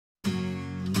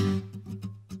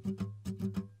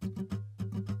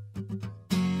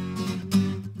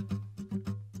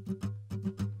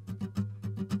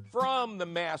From the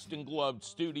masked and gloved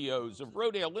studios of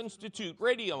Rodale Institute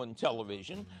Radio and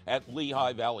Television at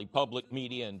Lehigh Valley Public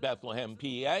Media in Bethlehem,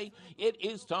 PA, it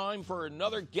is time for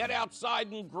another Get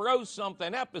Outside and Grow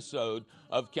Something episode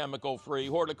of Chemical-Free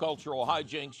Horticultural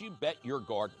Hijinks You Bet Your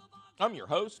Garden. I'm your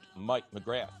host, Mike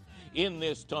McGrath. In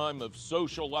this time of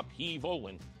social upheaval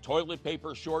and toilet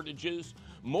paper shortages,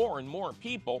 more and more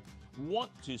people want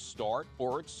to start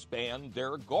or expand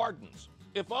their gardens.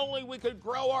 If only we could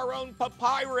grow our own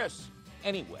papyrus.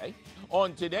 Anyway,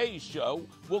 on today's show,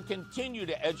 we'll continue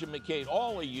to educate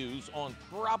all of yous on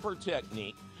proper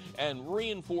technique and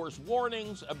reinforce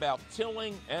warnings about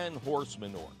tilling and horse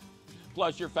manure.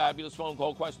 Plus your fabulous phone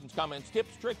call questions, comments,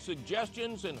 tips, tricks,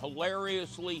 suggestions, and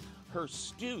hilariously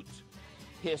hirstute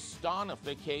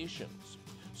histonifications.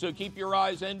 So keep your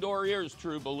eyes and/or ears,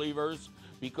 true believers,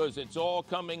 because it's all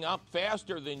coming up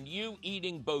faster than you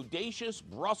eating bodacious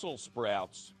Brussels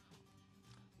sprouts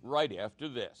right after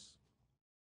this.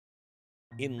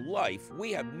 In life,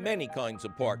 we have many kinds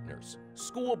of partners.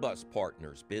 School bus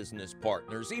partners, business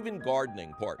partners, even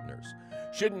gardening partners.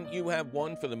 Shouldn't you have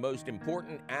one for the most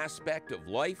important aspect of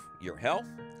life, your health?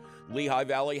 Lehigh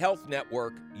Valley Health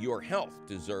Network, your health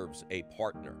deserves a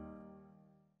partner.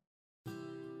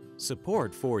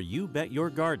 Support for You Bet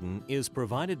Your Garden is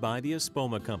provided by the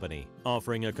Espoma Company,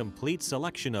 offering a complete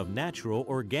selection of natural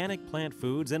organic plant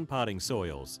foods and potting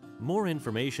soils. More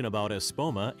information about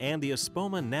Espoma and the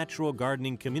Espoma Natural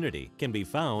Gardening Community can be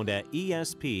found at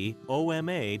espoma.com.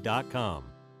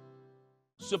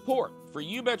 Support for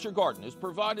You Bet Your Garden is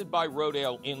provided by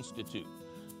Rodale Institute.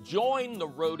 Join the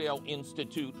Rodale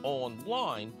Institute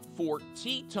online for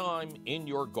Tea Time in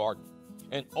Your Garden,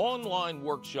 an online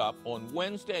workshop on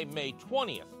Wednesday, May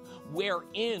 20th,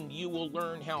 wherein you will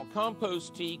learn how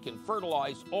compost tea can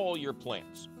fertilize all your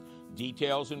plants.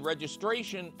 Details and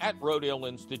registration at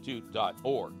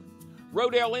rodaleinstitute.org.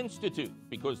 Rodale Institute,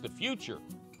 because the future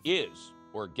is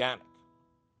organic.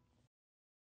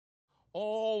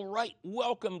 All right,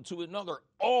 welcome to another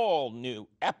all-new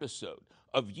episode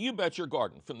of You Bet Your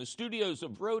Garden from the studios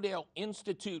of Rodale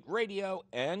Institute Radio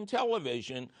and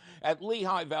Television at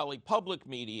Lehigh Valley Public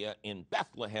Media in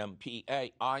Bethlehem, PA.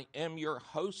 I am your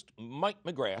host, Mike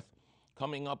McGrath.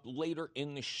 Coming up later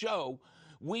in the show,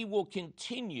 we will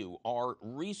continue our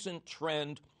recent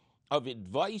trend of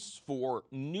advice for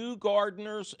new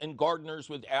gardeners and gardeners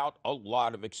without a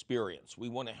lot of experience. We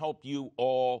want to help you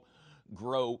all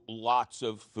grow lots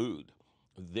of food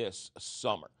this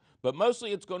summer. But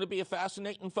mostly it's going to be a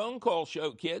fascinating phone call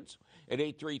show, kids, at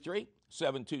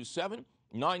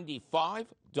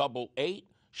 833-727-9588.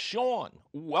 Sean,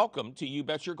 welcome to You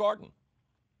Bet Your Garden.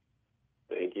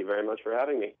 Thank you very much for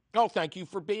having me. Oh, thank you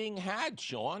for being had,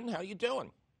 Sean. How you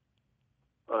doing?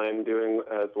 I'm doing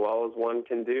as well as one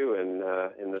can do in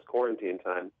this quarantine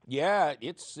time. Yeah,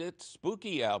 it's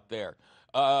spooky out there.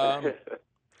 And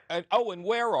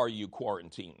where are you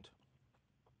quarantined?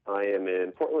 I am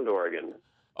in Portland, Oregon.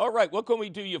 All right, what can we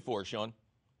do you for, Sean?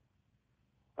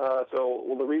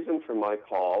 The reason for my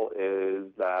call is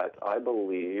that I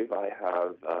believe I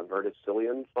have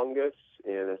verticillium fungus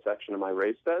in a section of my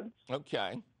raised beds.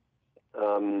 Okay.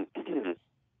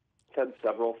 Had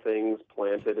several things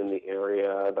planted in the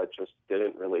area that just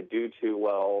didn't really do too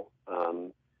well.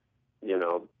 I'm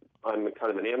kind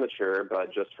of an amateur,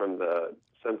 but just from the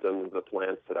symptoms of the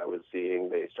plants that I was seeing,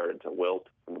 they started to wilt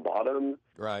from the bottom.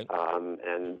 Right.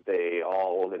 And they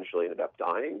all eventually ended up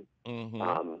dying.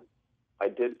 Mm-hmm. I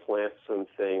did plant some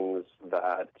things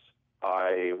that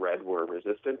I read were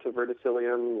resistant to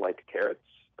verticillium, like carrots,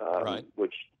 right.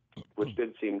 which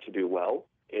did seem to do well.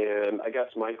 And I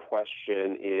guess my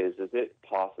question is it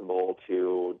possible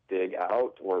to dig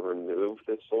out or remove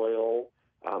the soil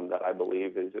that I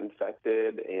believe is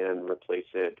infected and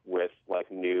replace it with like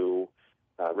new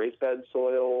raised bed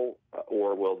soil,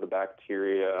 or will the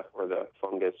bacteria or the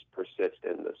fungus persist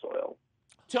in the soil?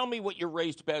 Tell me what your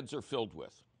raised beds are filled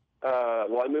with.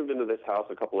 Well, I moved into this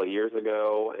house a couple of years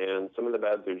ago, and some of the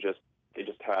beds they just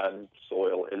had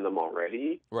soil in them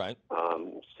already. Right.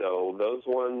 So those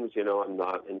ones, I'm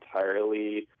not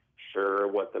entirely sure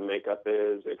what the makeup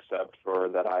is, except for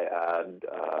that I add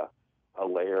a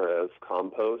layer of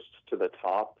compost to the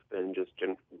top and just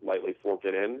lightly fork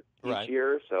it in each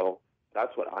year. So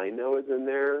that's what I know is in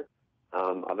there.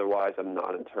 Otherwise, I'm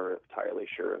not entirely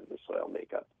sure of the soil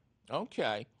makeup.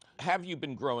 Okay. Have you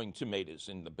been growing tomatoes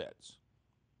in the beds?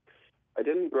 I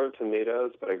didn't grow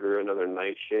tomatoes, but I grew another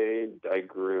nightshade. I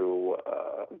grew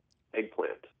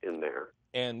eggplant in there.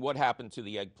 And what happened to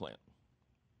the eggplant?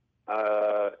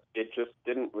 It just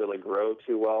didn't really grow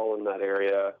too well in that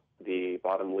area. the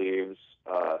bottom leaves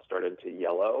started to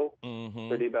yellow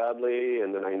pretty badly,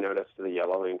 and then I noticed the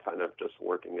yellowing kind of just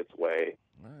working its way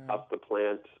up the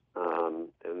plant, and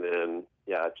then,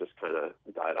 it just kind of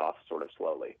died off sort of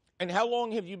slowly. And how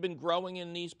long have you been growing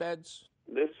in these beds?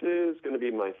 This is going to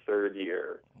be my third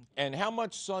year. And how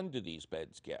much sun do these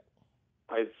beds get?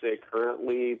 I'd say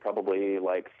currently probably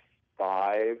like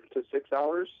 5 to 6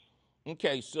 hours.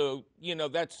 Okay, so,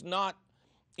 that's not,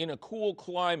 in a cool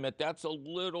climate, that's a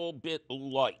little bit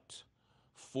light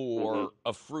for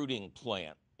a fruiting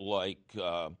plant like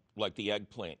the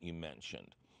eggplant you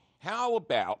mentioned. How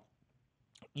about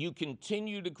you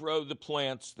continue to grow the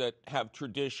plants that have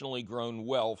traditionally grown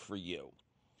well for you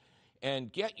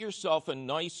and get yourself a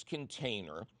nice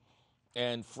container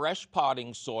and fresh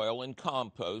potting soil and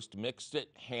compost, mix it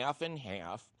half and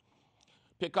half.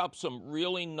 Pick up some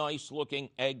really nice looking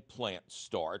eggplant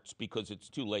starts because it's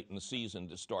too late in the season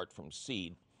to start from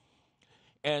seed.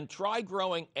 And try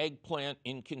growing eggplant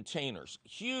in containers.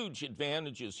 Huge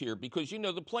advantages here because,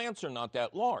 the plants are not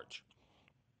that large.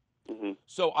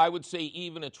 So I would say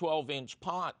even a 12-inch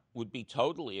pot would be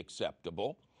totally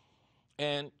acceptable.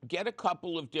 And get a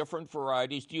couple of different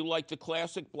varieties. Do you like the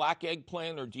classic black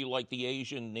eggplant or do you like the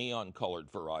Asian neon-colored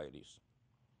varieties?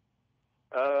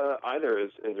 Either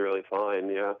is really fine,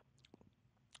 yeah.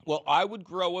 Well, I would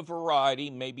grow a variety,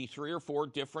 maybe 3 or 4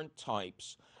 different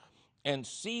types, and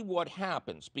see what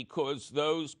happens because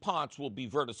those pots will be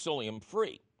verticillium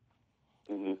free.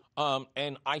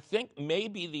 And I think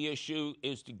maybe the issue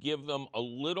is to give them a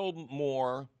little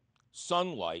more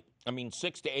sunlight.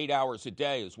 6 to 8 hours a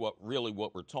day is what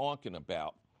we're talking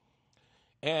about.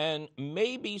 And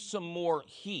maybe some more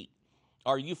heat.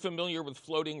 Are you familiar with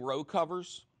floating row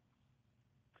covers?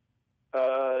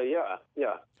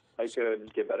 Yeah. I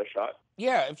could give that a shot.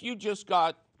 Yeah, if you just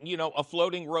got, a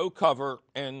floating row cover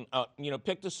and,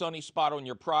 picked a sunny spot on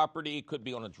your property, it could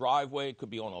be on a driveway, it could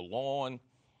be on a lawn,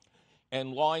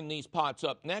 and line these pots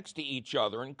up next to each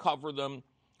other and cover them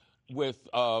with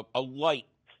a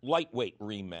lightweight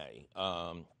Remay.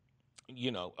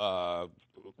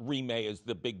 Remay is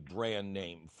the big brand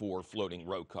name for floating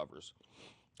row covers.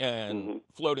 And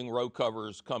floating row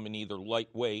covers come in either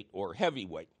lightweight or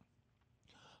heavyweight.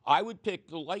 I would pick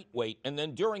the lightweight, and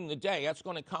then during the day, that's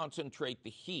going to concentrate the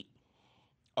heat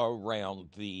around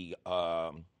the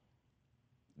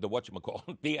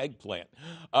the eggplant,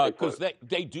 because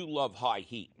they do love high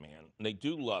heat, man. They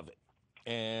do love it,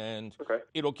 and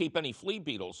it'll keep any flea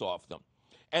beetles off them.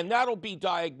 And that'll be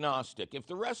diagnostic. If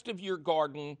the rest of your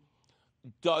garden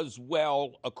does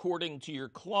well according to your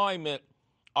climate,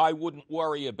 I wouldn't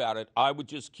worry about it. I would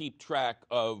just keep track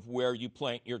of where you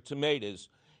plant your tomatoes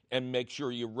and make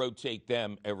sure you rotate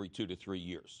them every 2 to 3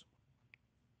 years.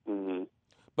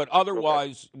 But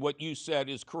otherwise, what you said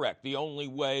is correct. The only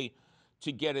way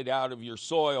to get it out of your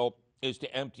soil is to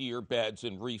empty your beds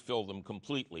and refill them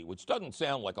completely, which doesn't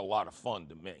sound like a lot of fun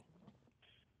to me.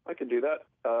 I could do that.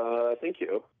 Thank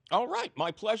you. All right.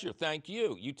 My pleasure. Thank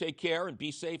you. You take care and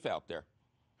be safe out there.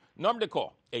 Number to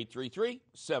call,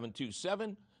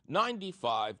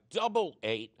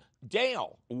 833-727-9588.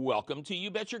 Dale, welcome to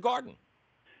You Bet Your Garden.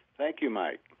 Thank you,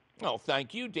 Mike. Oh,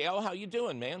 thank you, Dale. How you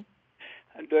doing, man?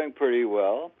 I'm doing pretty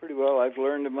well. I've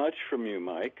learned much from you,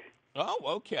 Mike.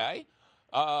 Oh, okay.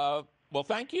 Well,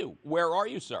 thank you. Where are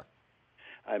you, sir?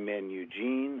 I'm in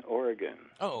Eugene, Oregon.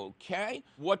 Okay.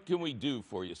 What can we do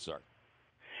for you, sir?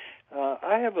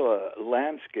 I have a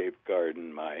landscape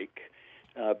garden, Mike.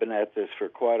 I've been at this for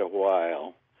quite a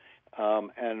while.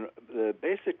 And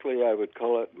basically, I would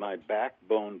call it my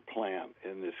backbone plant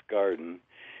in this garden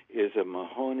is a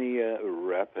Mahonia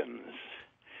repens.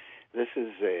 This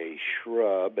is a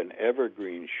shrub, an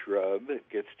evergreen shrub. It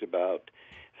gets to about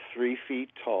 3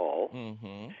 feet tall.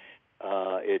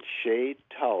 It's shade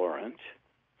tolerant,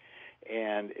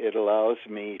 and it allows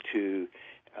me to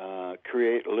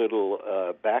create little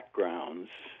backgrounds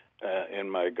in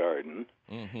my garden.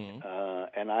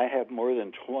 And I have more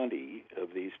than 20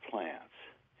 of these plants.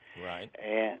 Right.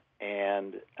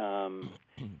 And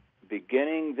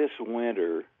beginning this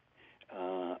winter,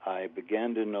 I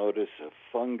began to notice a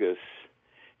fungus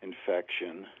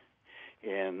infection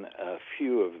in a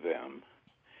few of them.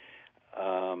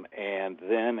 And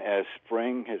then as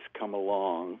spring has come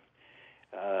along,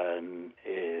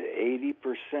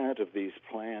 80% of these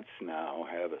plants now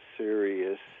have a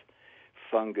serious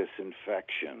fungus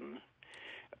infection.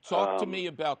 Talk to me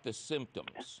about the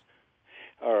symptoms.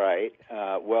 All right.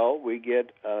 Well, we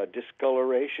get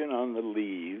discoloration on the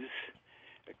leaves,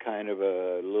 kind of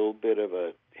a little bit of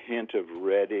a hint of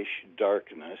reddish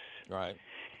darkness. Right.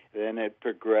 Then it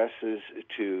progresses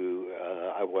to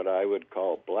what I would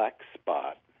call black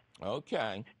spot.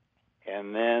 Okay.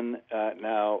 And then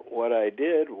now what I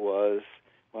did was,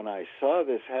 when I saw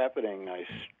this happening, I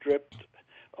stripped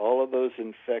all of those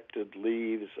infected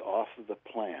leaves off of the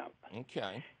plant.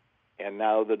 Okay. And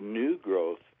now the new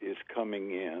growth is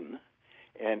coming in,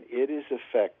 and it is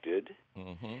affected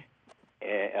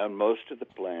on most of the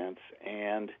plants,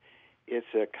 and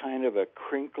it's a kind of a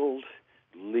crinkled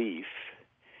leaf,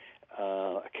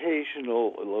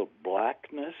 occasional little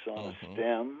blackness on a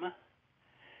stem,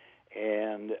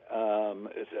 and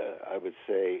I would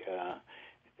say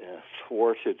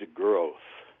thwarted growth.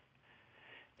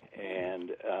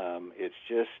 And it's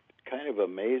just kind of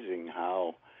amazing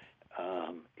how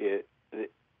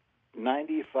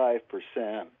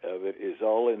 95% of it is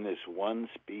all in this one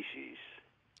species.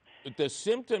 The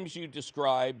symptoms you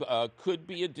describe could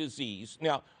be a disease.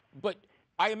 Now, but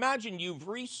I imagine you've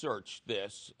researched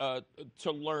this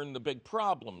to learn the big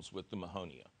problems with the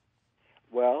Mahonia.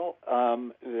 Well,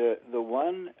 the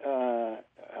one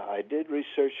I did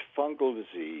research fungal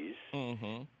disease,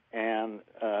 and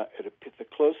the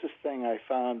closest thing I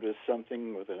found was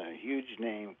something with a huge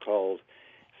name called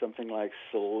something like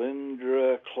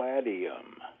Cylindra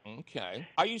cladium. Okay.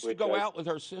 I used to go out with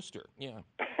her sister. Yeah.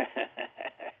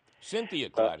 Cynthia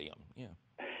Cladium. Yeah.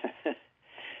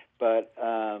 But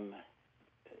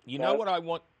you know what I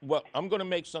want? Well, I'm going to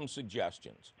make some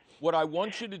suggestions. What I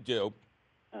want you to do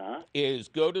is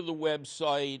go to the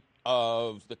website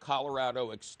of the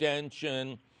Colorado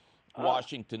Extension,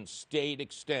 Washington State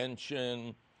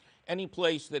Extension, any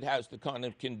place that has the kind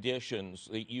of conditions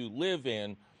that you live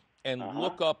in, and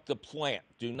look up the plant.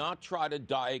 Do not try to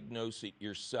diagnose it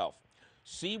yourself.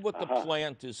 See what the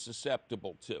plant is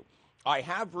susceptible to. I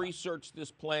have researched this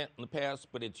plant in the past,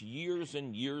 but it's years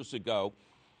and years ago.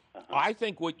 I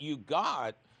think what you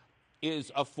got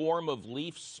is a form of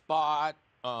leaf spot,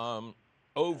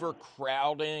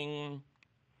 overcrowding,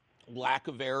 lack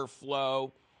of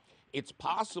airflow. It's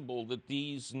possible that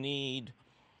these need,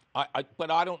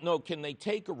 but I don't know, can they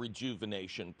take a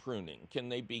rejuvenation pruning? Can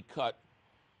they be cut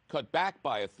back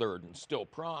by a third and still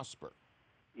prosper?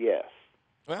 Yes.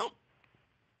 Well,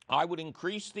 I would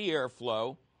increase the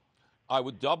airflow. I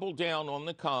would double down on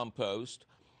the compost.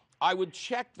 I would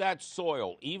check that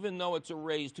soil, even though it's a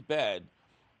raised bed,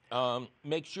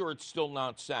 make sure it's still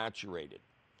not saturated,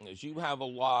 as you have a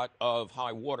lot of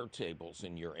high water tables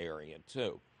in your area,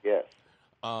 too. Yes.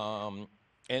 And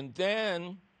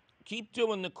then keep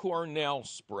doing the Cornell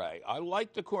spray. I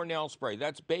like the Cornell spray.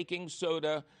 That's baking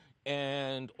soda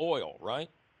and oil, right?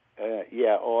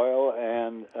 Yeah, oil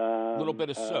and a little bit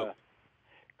of soap.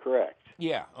 Correct.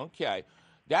 Yeah, okay.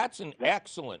 That's an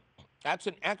excellent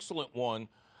one.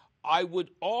 I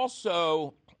would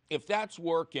also, if that's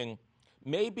working,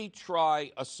 maybe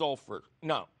try a sulfur.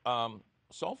 No,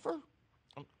 sulfur?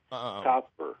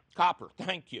 Copper. Copper,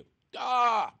 thank you.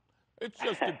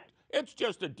 It's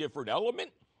just a different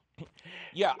element.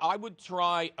 Yeah, I would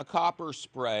try a copper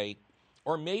spray,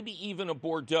 or maybe even a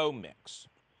Bordeaux mix,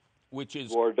 which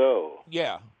is Bordeaux.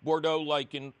 Yeah, Bordeaux,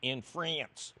 like in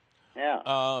France.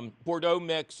 Yeah. Bordeaux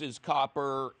mix is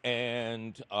copper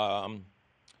and lime.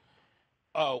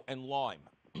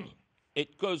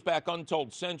 It goes back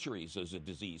untold centuries as a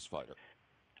disease fighter.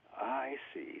 I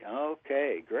see.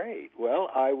 Okay, great. Well,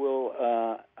 I will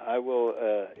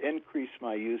increase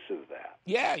my use of that.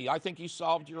 Yeah, I think you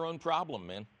solved your own problem,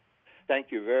 man.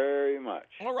 Thank you very much.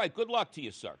 All right, good luck to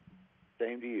you, sir.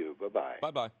 Same to you. Bye-bye.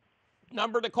 Bye-bye.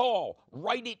 Number to call.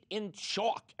 Write it in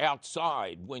chalk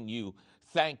outside when you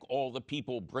thank all the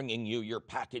people bringing you your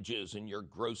packages and your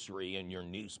grocery and your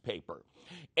newspaper.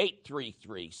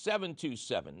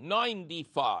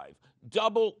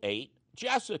 833-727-9588.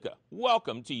 Jessica,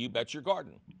 welcome to You Bet Your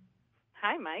Garden.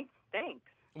 Hi, Mike. Thanks.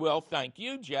 Well, thank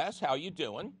you, Jess. How you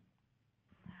doing?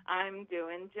 I'm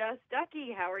doing just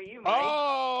ducky. How are you, Mike?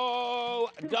 Oh,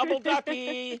 double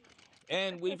ducky.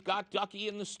 And we've got Ducky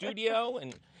in the studio,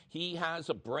 and he has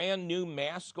a brand new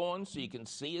mask on so you can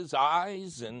see his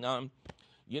eyes, and,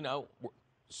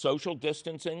 social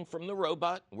distancing from the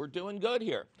robot. We're doing good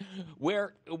here.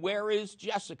 Where is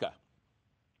Jessica?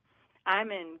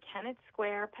 I'm in Kennett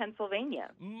Square,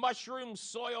 Pennsylvania. Mushroom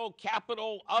soil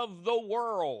capital of the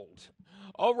world.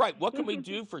 All right, what can we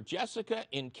do for Jessica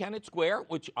in Kennett Square,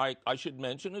 which I should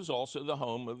mention is also the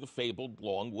home of the fabled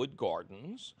Longwood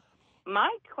Gardens?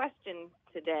 My question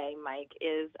today, Mike,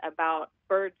 is about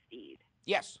birdseed.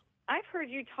 Yes. I've heard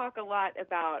you talk a lot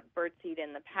about birdseed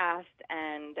in the past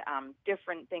and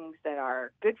different things that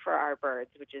are good for our birds,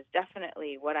 which is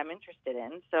definitely what I'm interested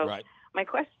in. So My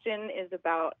question is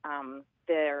about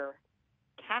their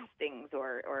castings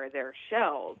or their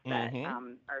shells that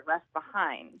are left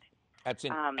behind. That's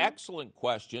an excellent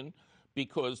question,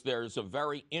 because there's a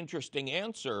very interesting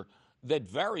answer that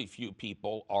very few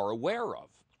people are aware of.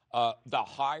 The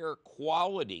higher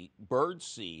quality bird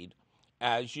seed,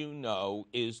 as you know,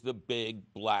 is the big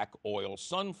black oil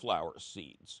sunflower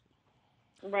seeds.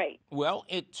 Right. Well,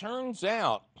 it turns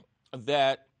out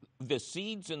that the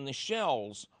seeds in the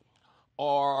shells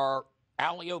are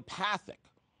allelopathic.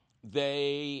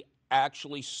 They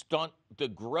actually stunt the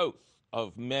growth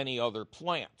of many other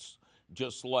plants,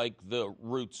 just like the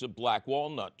roots of black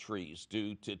walnut trees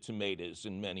do to tomatoes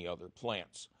and many other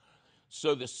plants.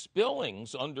 So the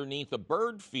spillings underneath a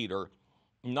bird feeder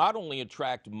not only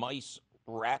attract mice,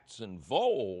 rats, and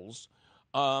voles,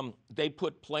 they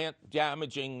put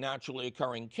plant-damaging, naturally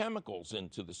occurring chemicals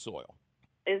into the soil.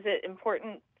 Is it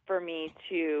important for me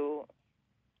to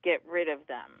get rid of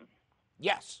them?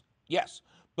 Yes.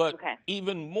 But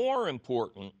even more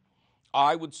important,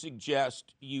 I would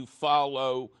suggest you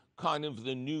follow kind of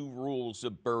the new rules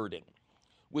of birding,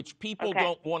 which people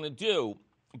don't want to do,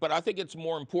 but I think it's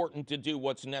more important to do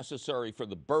what's necessary for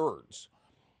the birds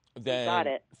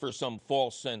than for some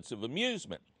false sense of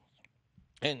amusement.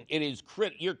 And it is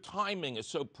your timing is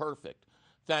so perfect.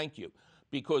 Thank you.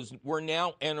 Because we're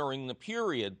now entering the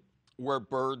period where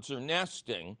birds are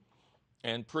nesting,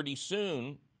 and pretty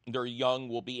soon their young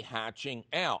will be hatching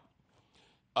out.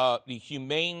 The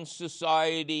Humane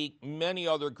Society, many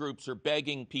other groups are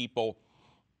begging people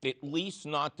at least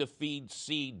not to feed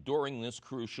seed during this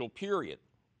crucial period,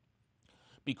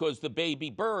 because the baby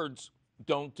birds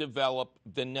don't develop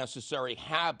the necessary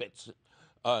habits,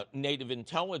 native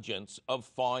intelligence of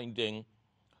finding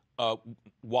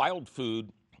wild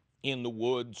food in the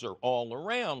woods or all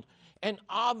around. And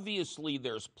obviously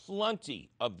there's plenty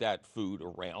of that food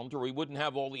around, or we wouldn't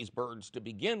have all these birds to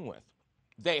begin with.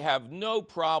 They have no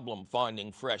problem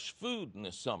finding fresh food in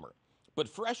the summer, but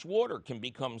fresh water can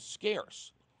become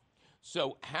scarce.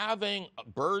 So having a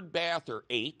bird bath or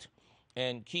 8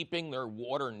 and keeping their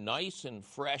water nice and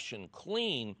fresh and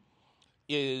clean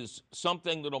is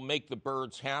something that'll make the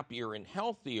birds happier and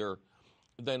healthier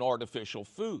than artificial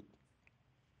food.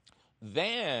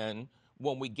 Then,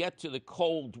 when we get to the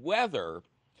cold weather,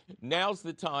 now's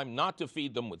the time not to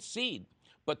feed them with seed,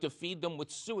 but to feed them with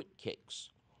suet cakes.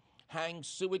 Hang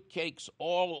suet cakes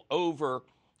all over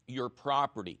your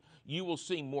property. You will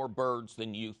see more birds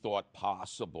than you thought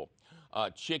possible.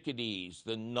 Chickadees,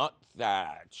 the nut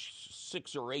thatch,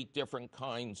 6 or 8 different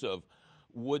kinds of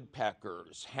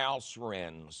woodpeckers, house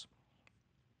wrens.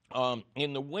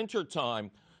 In the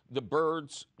wintertime, the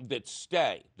birds that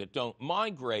stay, that don't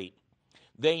migrate,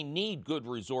 they need good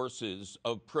resources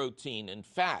of protein and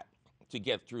fat to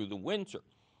get through the winter.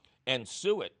 And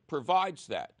suet provides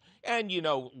that. And, you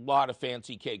know, a lot of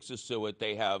fancy cakes of suet,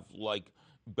 they have like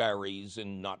berries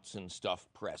and nuts and stuff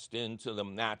pressed into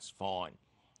them. That's fine.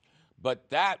 But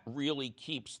that really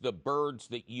keeps the birds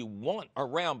that you want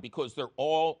around, because they're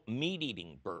all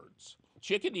meat-eating birds.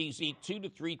 Chickadees eat 2 to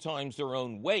 3 times their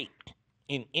own weight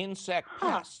in insect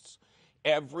pests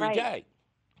every day.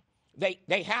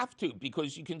 They have to,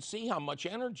 because you can see how much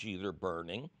energy they're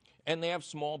burning, and they have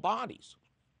small bodies.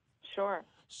 Sure.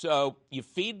 So you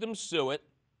feed them suet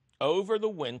over the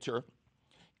winter,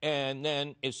 and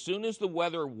then as soon as the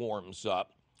weather warms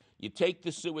up, you take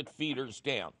the suet feeders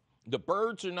down. The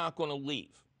birds are not going to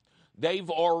leave. They've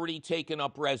already taken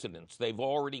up residence. They've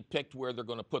already picked where they're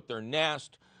going to put their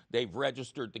nest. They've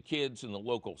registered the kids in the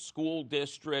local school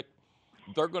district.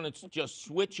 They're going to just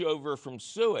switch over from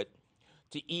suet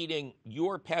to eating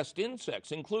your pest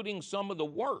insects, including some of the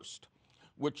worst,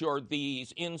 which are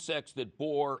these insects that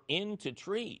bore into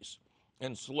trees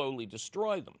and slowly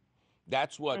destroy them.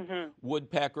 That's what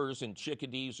woodpeckers and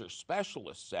chickadees are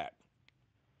specialists at.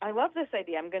 I love this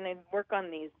idea. I'm going to work on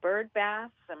these bird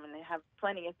baths. I'm going to have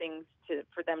plenty of things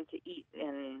for them to eat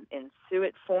in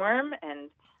suet form, and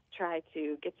try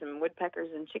to get some woodpeckers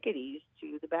and chickadees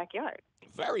to the backyard.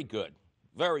 Very good.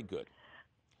 Very good.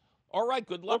 All right,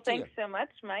 good luck to you. Well, thanks so much,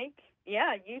 Mike.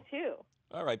 Yeah, you too.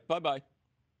 All right, bye-bye.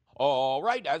 All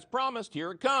right, as promised,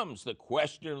 here it comes, the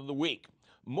question of the week.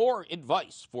 More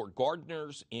advice for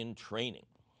gardeners in training.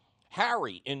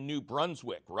 Harry in New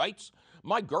Brunswick writes,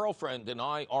 my girlfriend and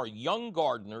I are young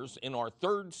gardeners in our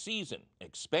 3rd season,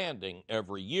 expanding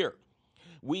every year.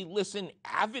 We listen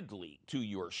avidly to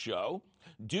your show,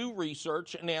 do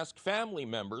research, and ask family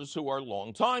members who are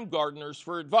longtime gardeners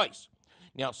for advice.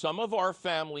 Now, some of our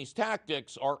family's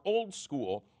tactics are old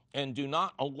school and do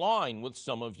not align with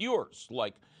some of yours,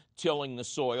 like tilling the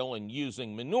soil and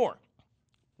using manure.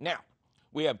 Now,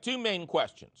 we have 2 main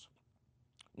questions.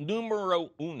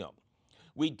 Numero uno.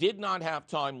 We did not have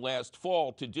time last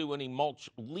fall to do any mulch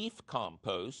leaf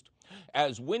compost,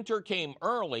 as winter came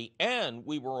early and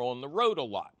we were on the road a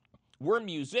lot. We're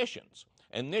musicians,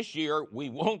 and this year we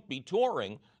won't be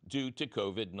touring due to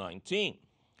COVID-19.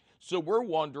 So we're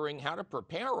wondering how to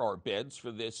prepare our beds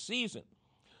for this season.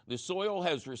 The soil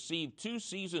has received 2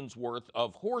 seasons worth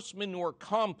of horse manure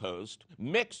compost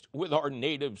mixed with our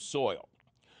native soil.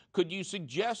 Could you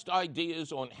suggest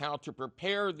ideas on how to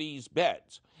prepare these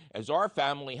beds, as our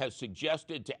family has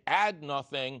suggested to add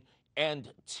nothing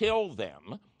and till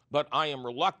them, but I am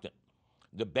reluctant.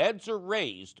 The beds are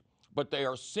raised, but they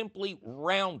are simply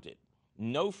rounded,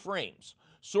 no frames,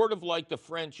 sort of like the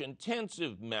French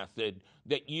intensive method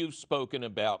that you've spoken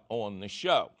about on the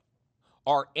show.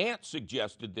 Our aunt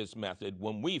suggested this method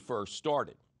when we first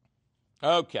started.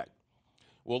 Okay,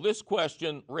 well, this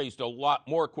question raised a lot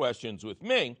more questions with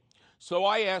me, so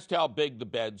I asked how big the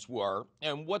beds were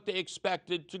and what they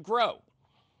expected to grow.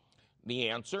 The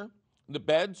answer: the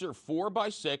beds are 4 by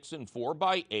 6 and 4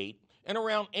 by 8 and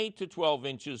around 8 to 12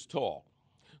 inches tall.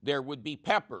 There would be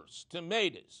peppers,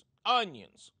 tomatoes,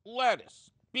 onions, lettuce,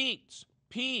 beets,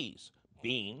 peas,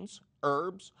 beans,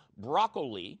 herbs,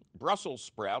 broccoli, Brussels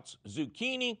sprouts,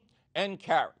 zucchini, and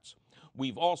carrots.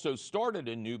 We've also started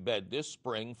a new bed this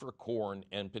spring for corn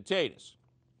and potatoes.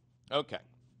 Okay.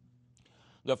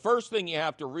 The first thing you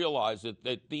have to realize is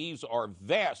that these are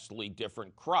vastly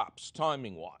different crops,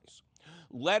 timing-wise.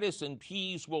 Lettuce and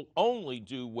peas will only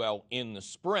do well in the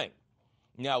spring.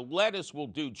 Now, lettuce will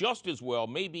do just as well,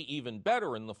 maybe even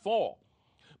better in the fall.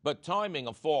 But timing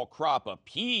a fall crop of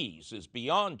peas is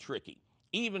beyond tricky,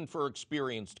 even for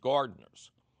experienced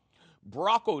gardeners.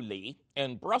 Broccoli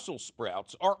and Brussels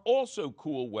sprouts are also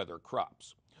cool weather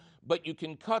crops, but you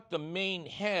can cut the main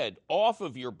head off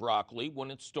of your broccoli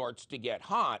when it starts to get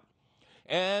hot,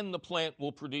 and the plant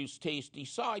will produce tasty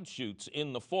side shoots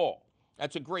in the fall.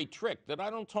 That's a great trick that I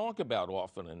don't talk about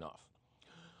often enough.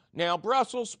 Now,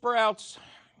 Brussels sprouts,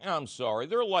 I'm sorry,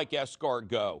 they're like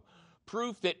escargot,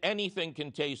 proof that anything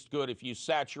can taste good if you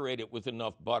saturate it with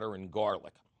enough butter and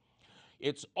garlic.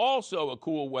 It's also a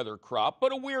cool weather crop,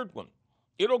 but a weird one.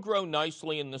 It'll grow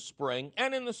nicely in the spring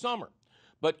and in the summer.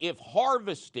 But if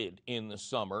harvested in the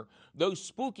summer, those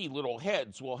spooky little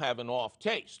heads will have an off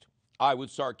taste. I would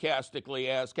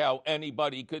sarcastically ask how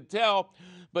anybody could tell,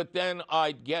 but then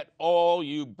I'd get all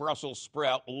you Brussels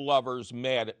sprout lovers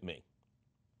mad at me.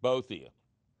 Both of you.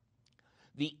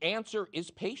 The answer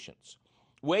is patience.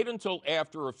 Wait until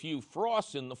after a few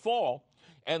frosts in the fall,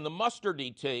 and the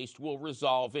mustardy taste will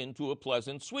resolve into a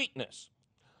pleasant sweetness.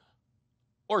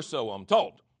 Or so I'm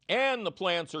told. And the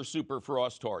plants are super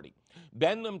frost hardy.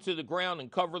 Bend them to the ground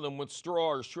and cover them with straw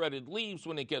or shredded leaves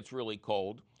when it gets really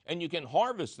cold, and you can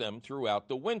harvest them throughout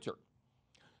the winter.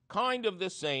 Kind of the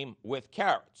same with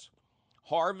carrots.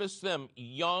 Harvest them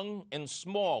young and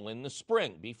small in the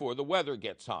spring before the weather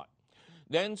gets hot.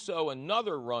 Then sow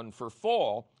another run for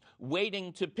fall,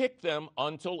 waiting to pick them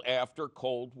until after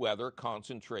cold weather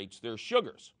concentrates their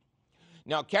sugars.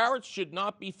 Now, carrots should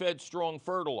not be fed strong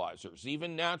fertilizers,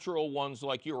 even natural ones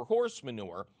like your horse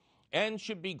manure, and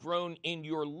should be grown in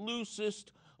your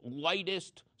loosest,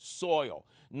 lightest soil,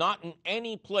 not in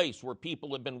any place where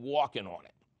people have been walking on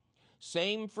it.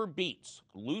 Same for beets,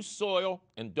 loose soil,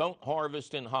 and don't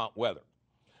harvest in hot weather.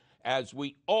 As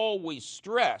we always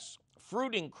stress,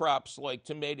 fruiting crops like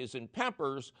tomatoes and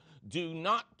peppers do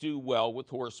not do well with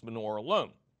horse manure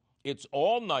alone. It's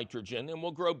all nitrogen and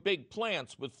will grow big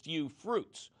plants with few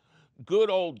fruits. Good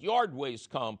old yard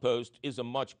waste compost is a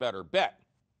much better bet.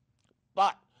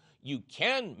 But you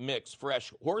can mix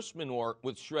fresh horse manure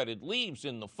with shredded leaves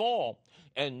in the fall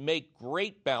and make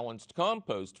great balanced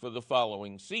compost for the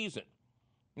following season.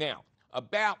 Now,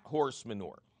 about horse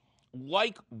manure.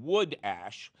 Like wood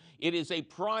ash, it is a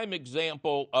prime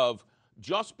example of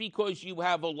just because you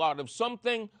have a lot of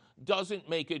something doesn't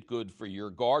make it good for your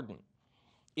garden.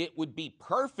 It would be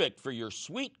perfect for your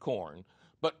sweet corn,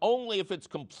 but only if it's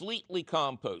completely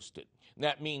composted.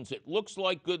 That means it looks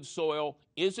like good soil,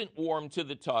 isn't warm to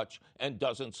the touch, and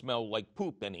doesn't smell like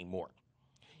poop anymore.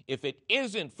 If it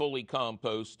isn't fully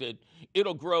composted,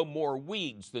 it'll grow more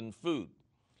weeds than food.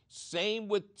 Same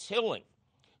with tilling.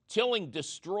 Tilling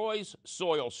destroys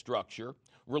soil structure,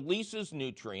 releases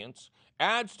nutrients,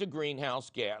 adds to greenhouse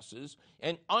gases,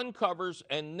 and uncovers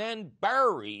and then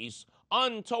buries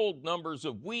untold numbers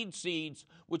of weed seeds,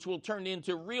 which will turn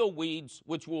into real weeds,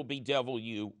 which will bedevil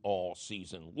you all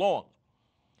season long.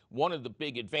 One of the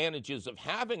big advantages of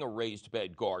having a raised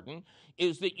bed garden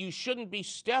is that you shouldn't be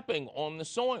stepping on the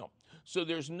soil, so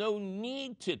there's no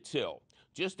need to till.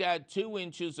 Just add 2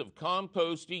 inches of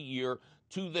compost a year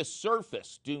to the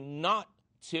surface. Do not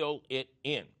till it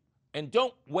in. And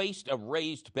don't waste a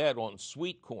raised bed on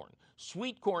sweet corn.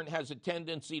 Sweet corn has a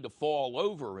tendency to fall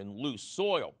over in loose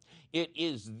soil. It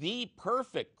is the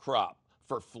perfect crop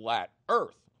for flat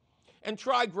earth. And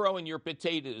try growing your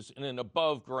potatoes in an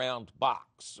above-ground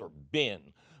box or bin.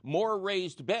 More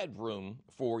raised bed room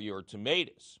for your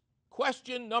tomatoes.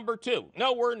 Question number 2.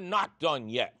 No, we're not done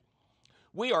yet.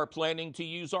 We are planning to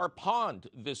use our pond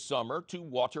this summer to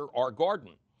water our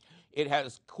garden. It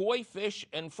has koi fish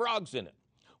and frogs in it.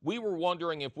 We were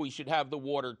wondering if we should have the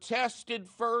water tested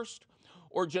first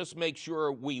or just make sure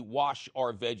we wash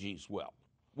our veggies well.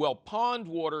 Well, pond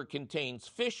water contains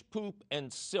fish poop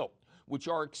and silt, which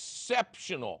are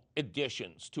exceptional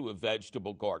additions to a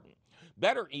vegetable garden,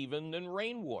 better even than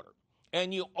rainwater.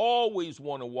 And you always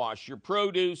want to wash your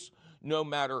produce, no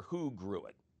matter who grew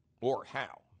it or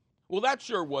how. Well, that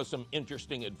sure was some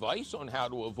interesting advice on how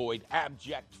to avoid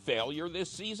abject failure this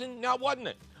season, now wasn't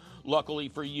it? Luckily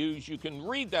for you can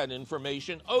read that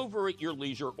information over at your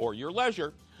leisure or your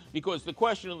leisure, because the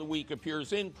question of the week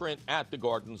appears in print at the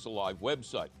Gardens Alive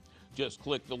website. Just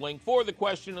click the link for the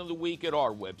question of the week at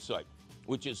our website,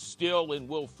 which is still and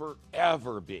will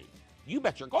forever be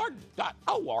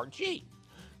youbetyourgarden.org.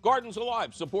 Gardens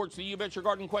Alive supports the You Bet Your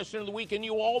Garden question of the week, and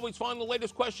you will always find the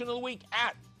latest question of the week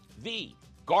at the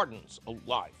Gardens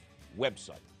Alive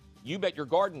website. You Bet Your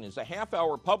Garden is a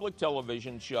half-hour public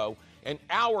television show, an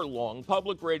hour-long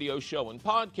public radio show and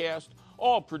podcast,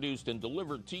 all produced and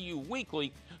delivered to you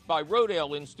weekly by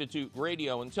Rodale Institute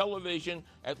Radio and Television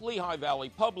at Lehigh Valley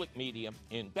Public Media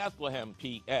in Bethlehem,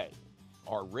 PA.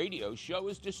 Our radio show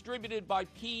is distributed by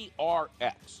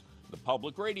PRX, the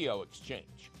Public Radio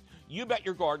Exchange. You Bet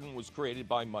Your Garden was created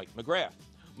by Mike McGrath.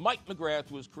 Mike McGrath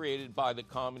was created by the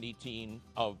comedy team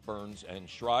of Burns and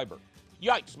Schreiber.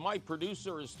 Yikes, my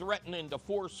producer is threatening to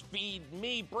force feed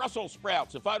me Brussels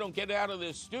sprouts if I don't get out of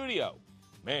this studio.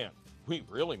 Man, we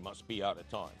really must be out of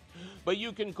time. But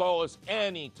you can call us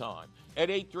anytime at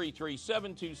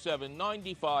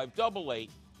 833-727-9588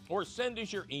 or send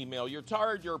us your email, you're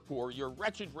tired, you're poor, your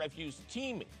wretched refuse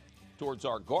teeming towards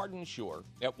our garden shore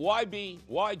at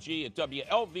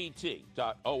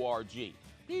ybyg@wlvt.org.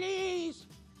 Please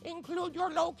include your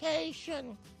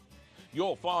location.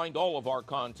 You'll find all of our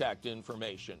contact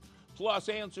information, plus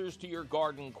answers to your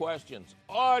garden questions,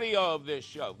 audio of this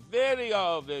show,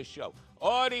 video of this show,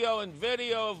 audio and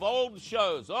video of old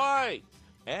shows,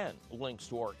 and links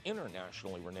to our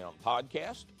internationally renowned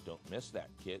podcast. Don't miss that,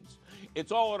 kids.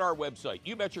 It's all at our website,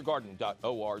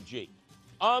 youbetyourgarden.org.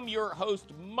 I'm your host,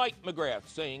 Mike McGrath,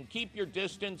 saying keep your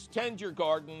distance, tend your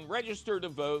garden, register to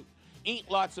vote,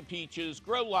 eat lots of peaches,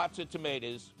 grow lots of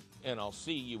tomatoes, and I'll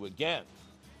see you again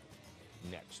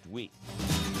next week.